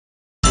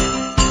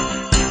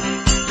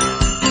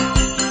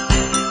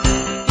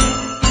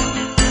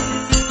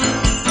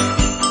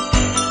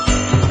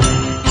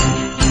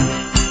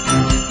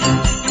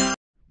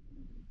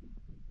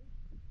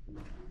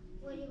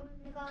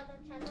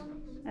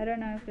I don't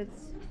know if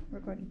it's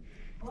recording.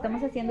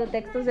 Estamos haciendo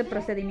textos de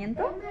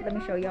procedimiento. Let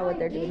me show you what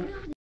they're doing.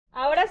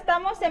 Ahora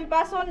estamos en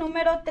paso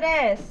número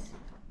 3.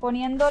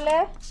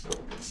 Poniéndole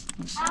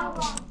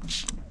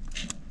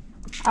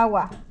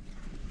agua.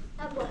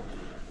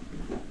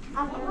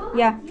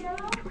 Yeah.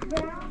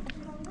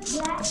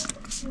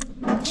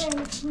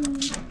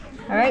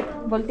 All right,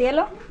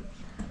 voltealo.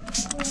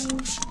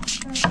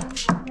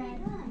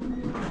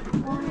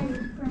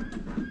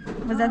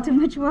 Was that too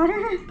much water?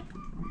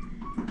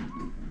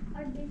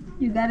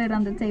 You got it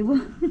on the table.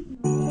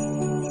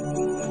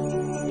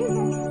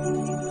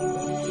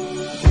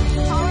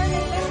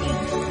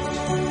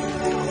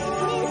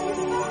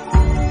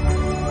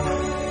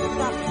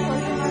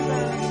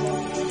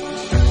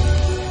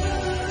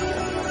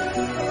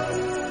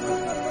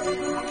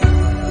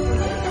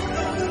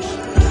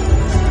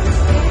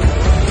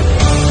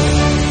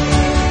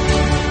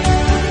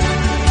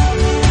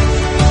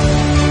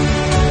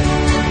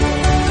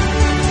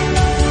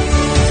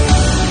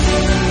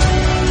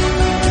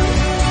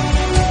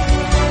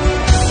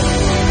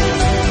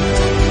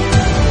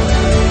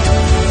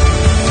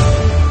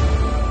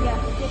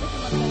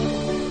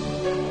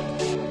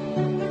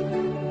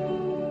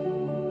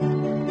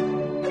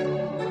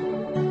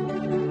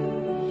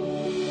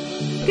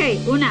 Okay,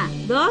 1,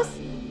 2,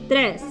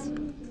 3.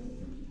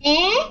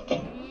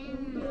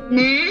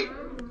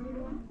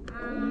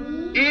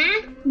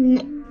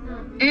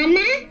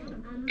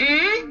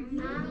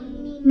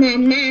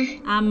 Mamá.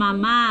 A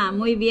mamá,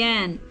 muy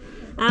bien.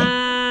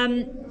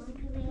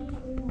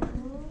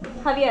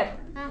 Javier,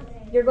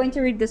 you're going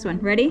to read this one.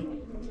 Ready?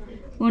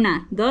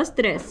 1, 2,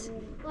 3.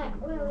 Wait.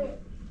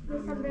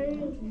 I'm very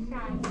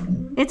shy.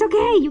 It's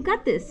okay, you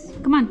got this.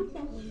 Come on.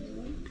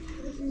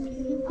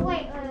 Oh,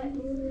 wait.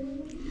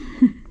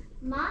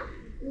 Ma?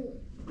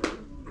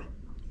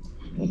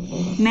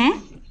 Me?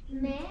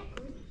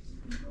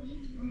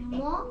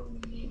 Mo?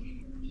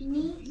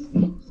 Mi?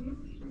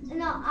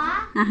 No,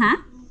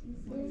 Ajá.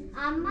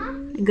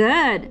 ama.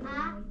 Good.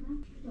 Mama.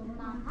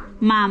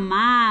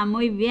 Mamá,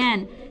 muy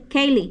bien.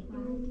 Kaylee.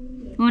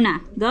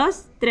 1,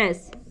 2,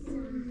 3.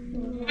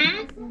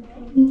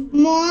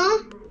 Mo.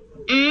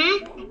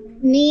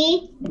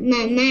 Mi.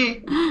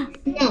 Mamá.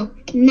 No.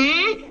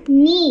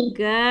 Mi.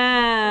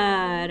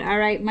 Good. All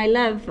right, my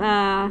love.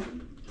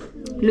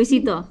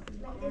 Luisito.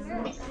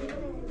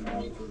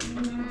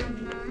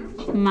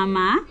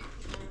 Mamá.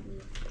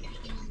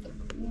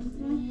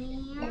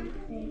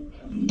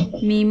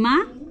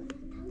 Mima.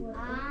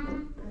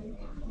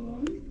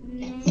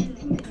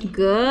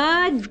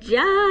 Good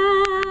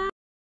job.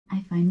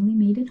 I finally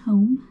made it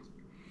home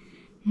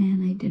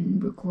and I didn't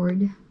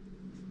record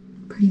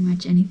pretty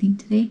much anything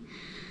today.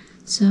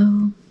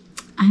 So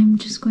I'm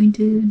just going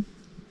to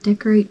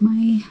decorate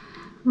my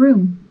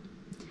room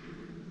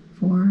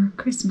for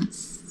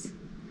Christmas.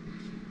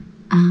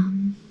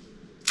 And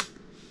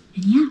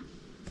yeah,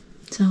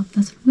 so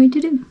that's what I'm going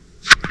to do.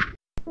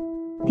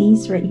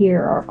 These right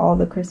here are all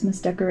the Christmas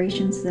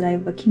decorations that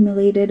I've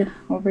accumulated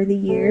over the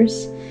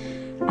years.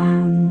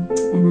 And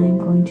I'm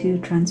going to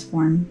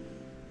transform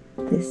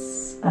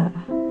this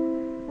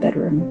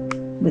bedroom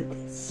with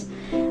this.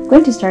 I'm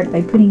going to start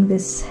by putting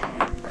this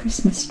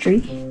Christmas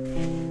tree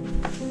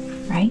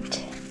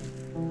right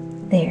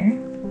there.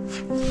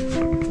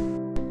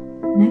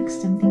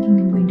 Next, I'm thinking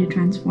I'm going to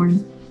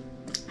transform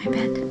my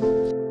bed.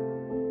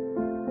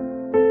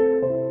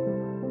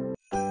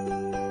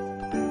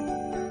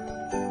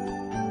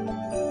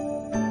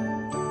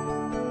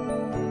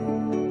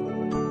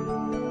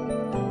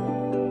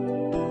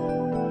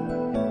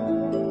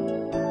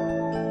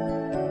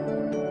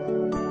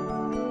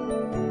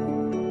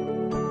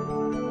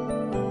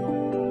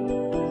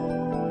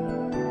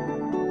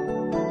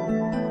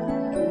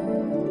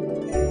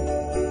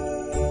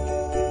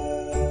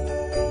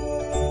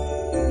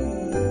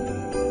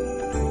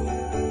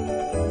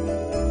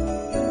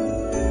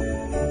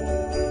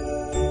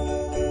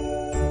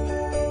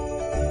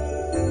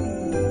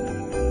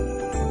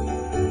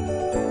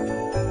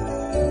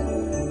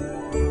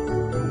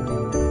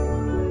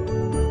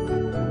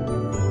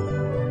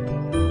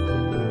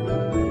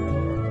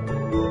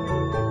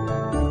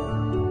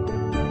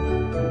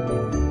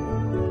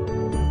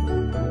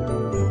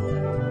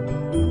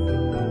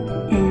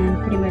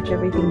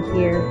 Everything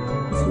here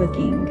is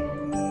looking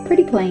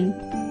pretty plain,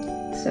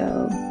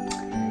 so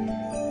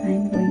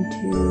I'm going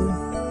to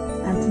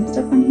add some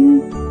stuff on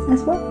here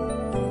as well.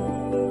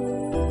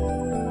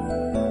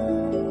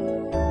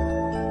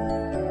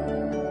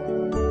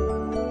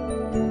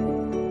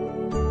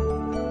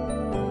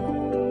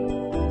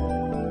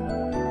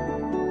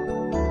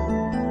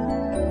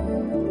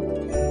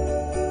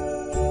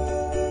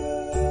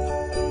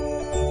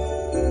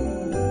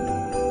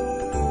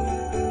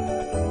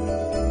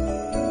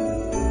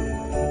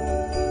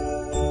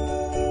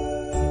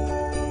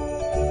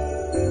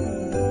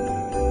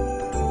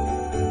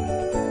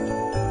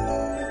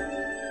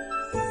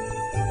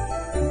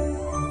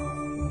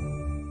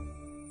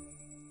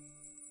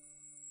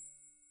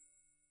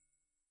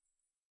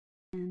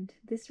 And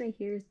this right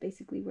here is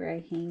basically where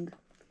I hang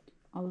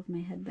all of my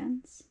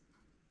headbands.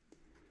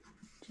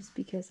 just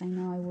because I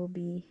know I will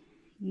be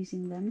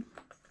using them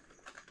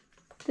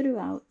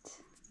throughout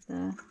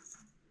the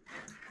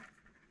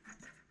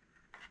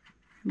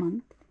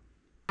month.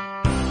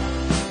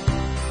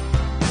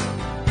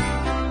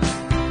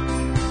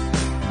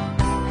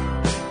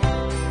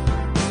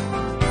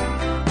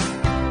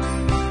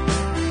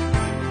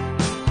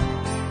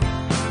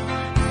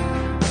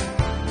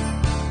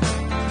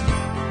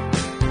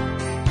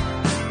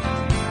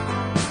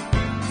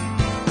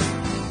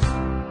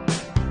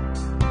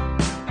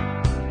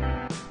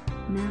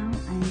 Now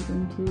I'm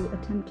going to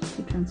attempt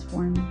to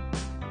transform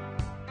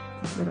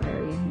this little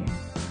area here.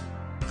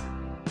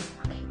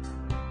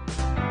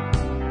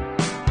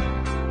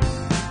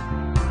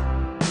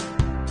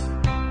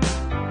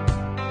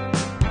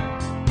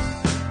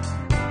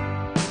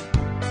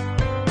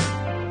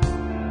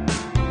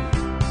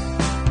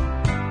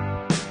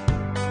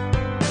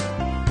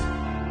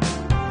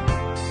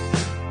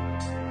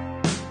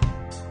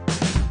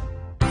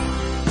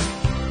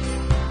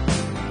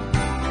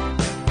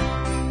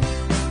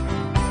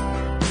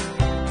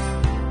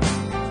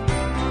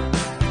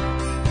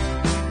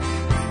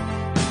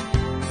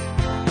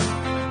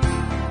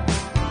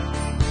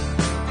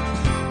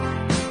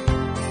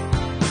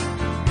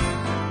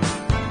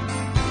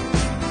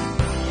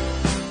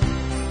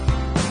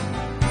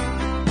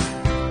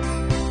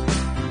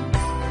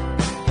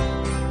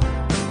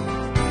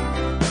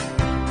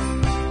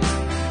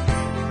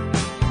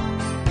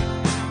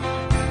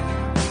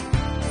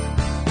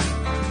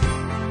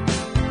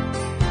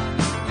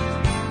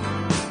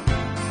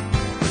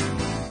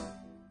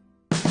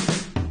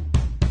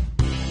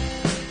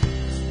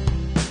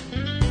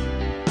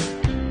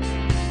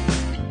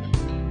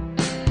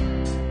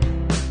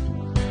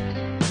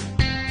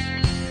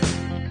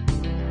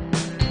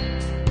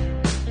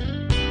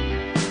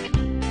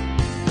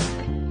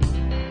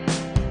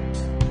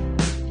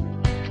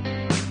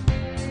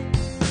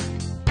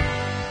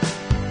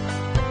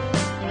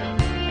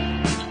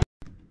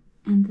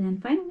 And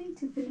then finally,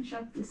 to finish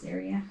up this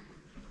area,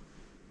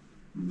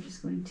 I'm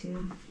just going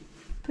to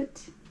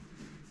put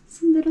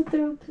some little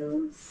throw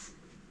pillows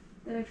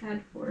that I've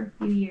had for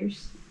a few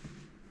years.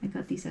 I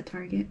got these at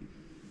Target.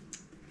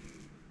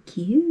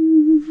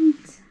 Cute.